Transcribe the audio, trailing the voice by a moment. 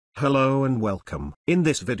Hello and welcome. In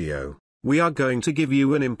this video, we are going to give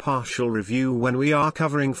you an impartial review when we are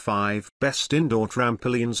covering 5 best indoor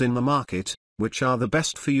trampolines in the market, which are the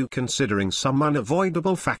best for you considering some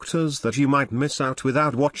unavoidable factors that you might miss out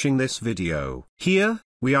without watching this video. Here,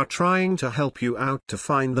 we are trying to help you out to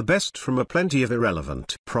find the best from a plenty of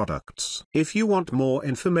irrelevant products. If you want more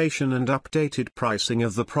information and updated pricing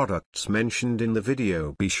of the products mentioned in the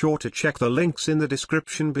video, be sure to check the links in the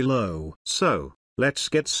description below. So, let's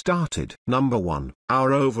get started. Number 1.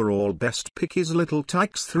 Our overall best pick is Little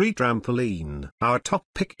Tikes 3 Trampoline. Our top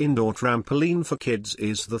pick indoor trampoline for kids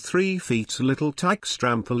is the 3 feet Little Tikes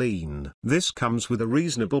Trampoline. This comes with a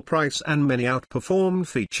reasonable price and many outperformed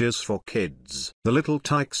features for kids. The Little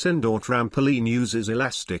Tikes indoor trampoline uses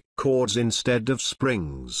elastic cords instead of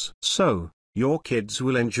springs. So, your kids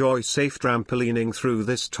will enjoy safe trampolining through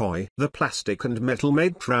this toy. The plastic and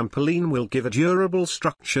metal-made trampoline will give a durable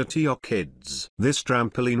structure to your kids. This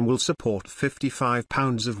trampoline will support 55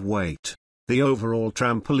 pounds of weight. The overall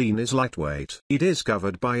trampoline is lightweight. It is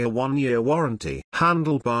covered by a 1-year warranty.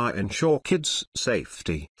 Handlebar ensure kids'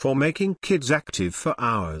 safety. For making kids active for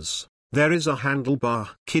hours, there is a handlebar.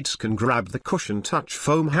 Kids can grab the cushion touch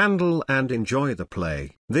foam handle and enjoy the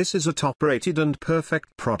play. This is a top-rated and perfect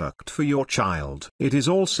product for your child. It is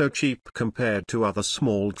also cheap compared to other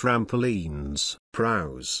small trampolines.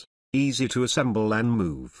 Pros: easy to assemble and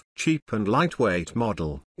move. Cheap and lightweight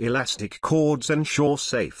model. Elastic cords ensure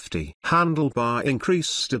safety. Handlebar increase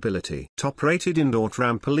stability. Top-rated indoor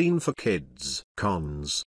trampoline for kids.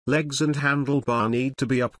 Cons: legs and handlebar need to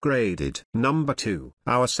be upgraded. Number 2.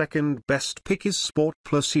 Our second best pick is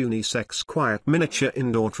Sportplus Unisex Quiet Miniature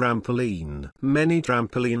Indoor Trampoline. Many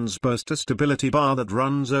trampolines boast a stability bar that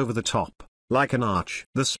runs over the top, like an arch.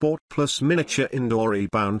 The Sportplus Miniature Indoor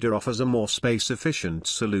Rebounder offers a more space-efficient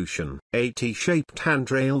solution. A T-shaped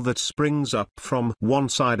handrail that springs up from one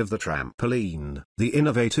side of the trampoline. The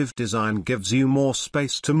innovative design gives you more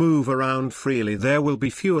space to move around freely. There will be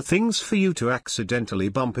fewer things for you to accidentally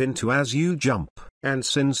bump into as you jump. And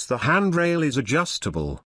since the handrail is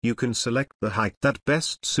adjustable, you can select the height that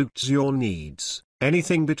best suits your needs.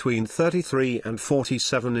 Anything between 33 and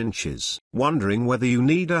 47 inches. Wondering whether you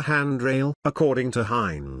need a handrail? According to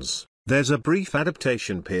Heinz, there's a brief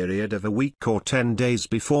adaptation period of a week or 10 days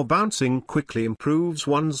before bouncing quickly improves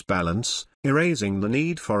one's balance, erasing the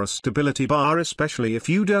need for a stability bar, especially if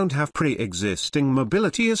you don't have pre-existing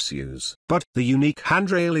mobility issues. But the unique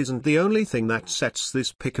handrail isn't the only thing that sets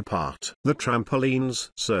this pick apart. The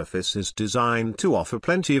trampoline's surface is designed to offer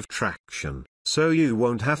plenty of traction, so you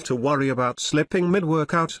won't have to worry about slipping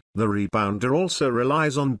mid-workout. The rebounder also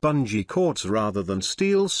relies on bungee cords rather than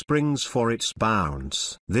steel springs for its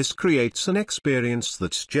bounce. This creates an experience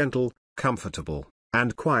that's gentle, comfortable,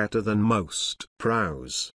 and quieter than most.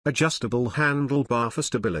 Pros: adjustable handlebar for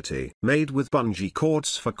stability. Made with bungee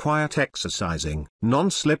cords for quiet exercising.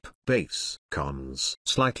 Non-slip base. Cons: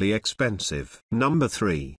 slightly expensive. Number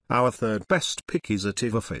 3. Our third best pick is a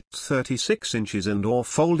Reviewic 36 inches indoor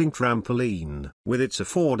folding trampoline. With its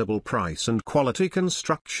affordable price and quality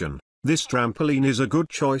construction, this trampoline is a good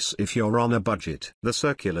choice if you're on a budget. The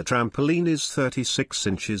circular trampoline is 36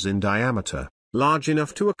 inches in diameter, large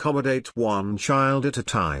enough to accommodate one child at a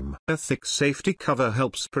time. A thick safety cover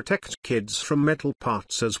helps protect kids from metal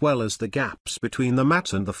parts as well as the gaps between the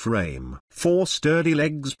mat and the frame. 4 sturdy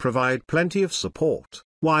legs provide plenty of support,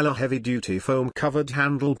 while a heavy-duty foam-covered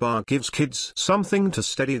handlebar gives kids something to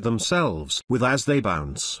steady themselves with as they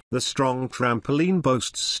bounce. The strong trampoline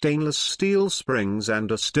boasts stainless steel springs and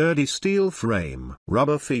a sturdy steel frame.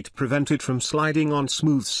 Rubber feet prevent it from sliding on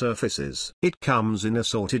smooth surfaces. It comes in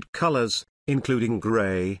assorted colors, including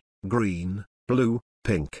gray, green, blue,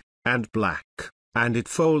 pink, and black, and it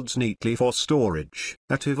folds neatly for storage.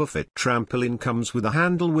 A Reviewic trampoline comes with a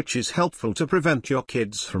handle which is helpful to prevent your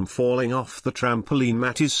kids from falling off. The trampoline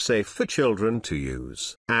mat is safe for children to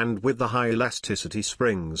use, and with the high elasticity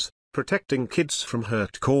springs, protecting kids from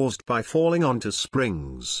hurt caused by falling onto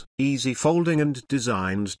springs. Easy folding and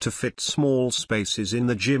designed to fit small spaces in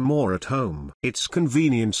the gym or at home. Its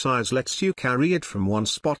convenient size lets you carry it from one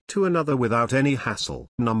spot to another without any hassle.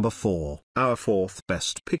 Number 4. Our fourth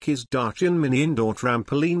best pick is Dartian Mini Indoor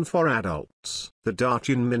Trampoline for adults. The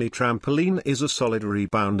Dartian Mini Trampoline is a solid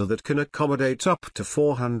rebounder that can accommodate up to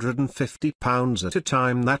 450 pounds at a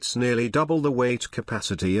time. That's nearly double the weight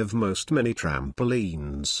capacity of most mini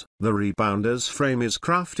trampolines. The rebounder's frame is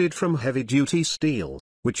crafted from heavy-duty steel,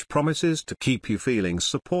 which promises to keep you feeling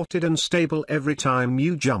supported and stable every time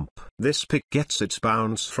you jump. This pick gets its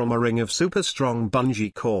bounce from a ring of super strong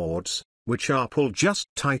bungee cords, which are pulled just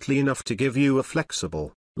tightly enough to give you a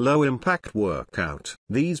flexible, Low impact workout.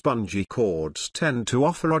 These bungee cords tend to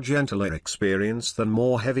offer a gentler experience than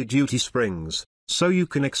more heavy duty springs, so you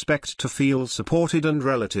can expect to feel supported and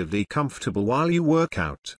relatively comfortable while you work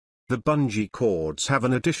out. The bungee cords have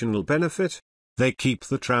an additional benefit. They keep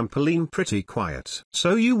the trampoline pretty quiet,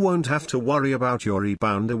 so you won't have to worry about your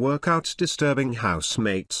rebounder workout disturbing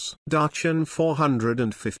housemates. Darchen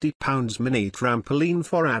 450 pounds mini trampoline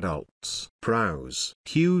for adults. Pros: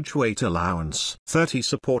 huge weight allowance, 30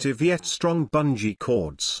 supportive yet strong bungee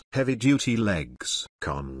cords, heavy duty legs.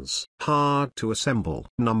 Cons: hard to assemble.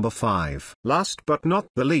 Number 5. Last but not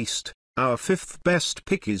the least, our fifth best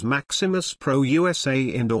pick is Maximus Pro USA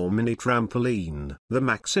Indoor Mini Trampoline. The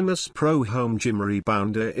Maximus Pro Home Gym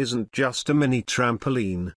Rebounder isn't just a mini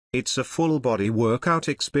trampoline, it's a full-body workout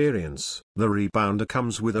experience. The rebounder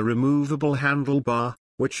comes with a removable handlebar,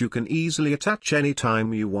 which you can easily attach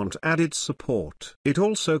anytime you want added support. It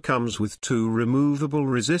also comes with 2 removable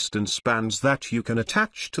resistance bands that you can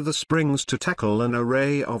attach to the springs to tackle an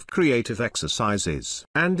array of creative exercises.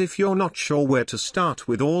 And if you're not sure where to start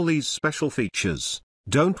with all these special features,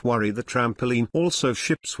 don't worry, the trampoline also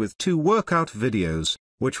ships with 2 workout videos,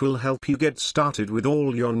 which will help you get started with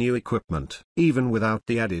all your new equipment. Even without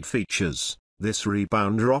the added features, this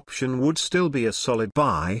rebounder option would still be a solid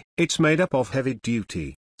buy. It's made up of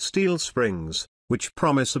heavy-duty, steel springs, which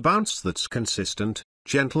promise a bounce that's consistent,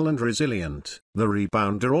 gentle and resilient. The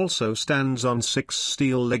rebounder also stands on 6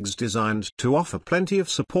 steel legs designed to offer plenty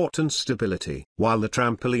of support and stability. While the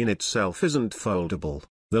trampoline itself isn't foldable,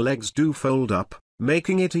 the legs do fold up,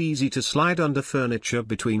 making it easy to slide under furniture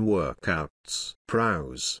between workouts.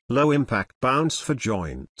 Pros: low impact bounce for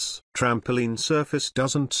joints. Trampoline surface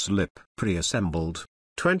doesn't slip. Pre-assembled.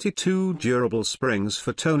 22 durable springs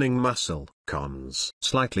for toning muscle. Cons: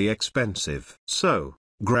 slightly expensive. So,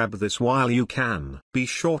 grab this while you can. Be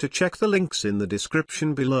sure to check the links in the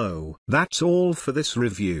description below. That's all for this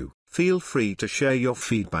review. Feel free to share your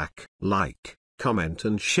feedback, like, comment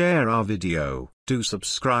and share our video. Do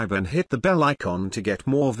subscribe and hit the bell icon to get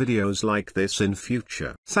more videos like this in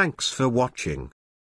future. Thanks for watching.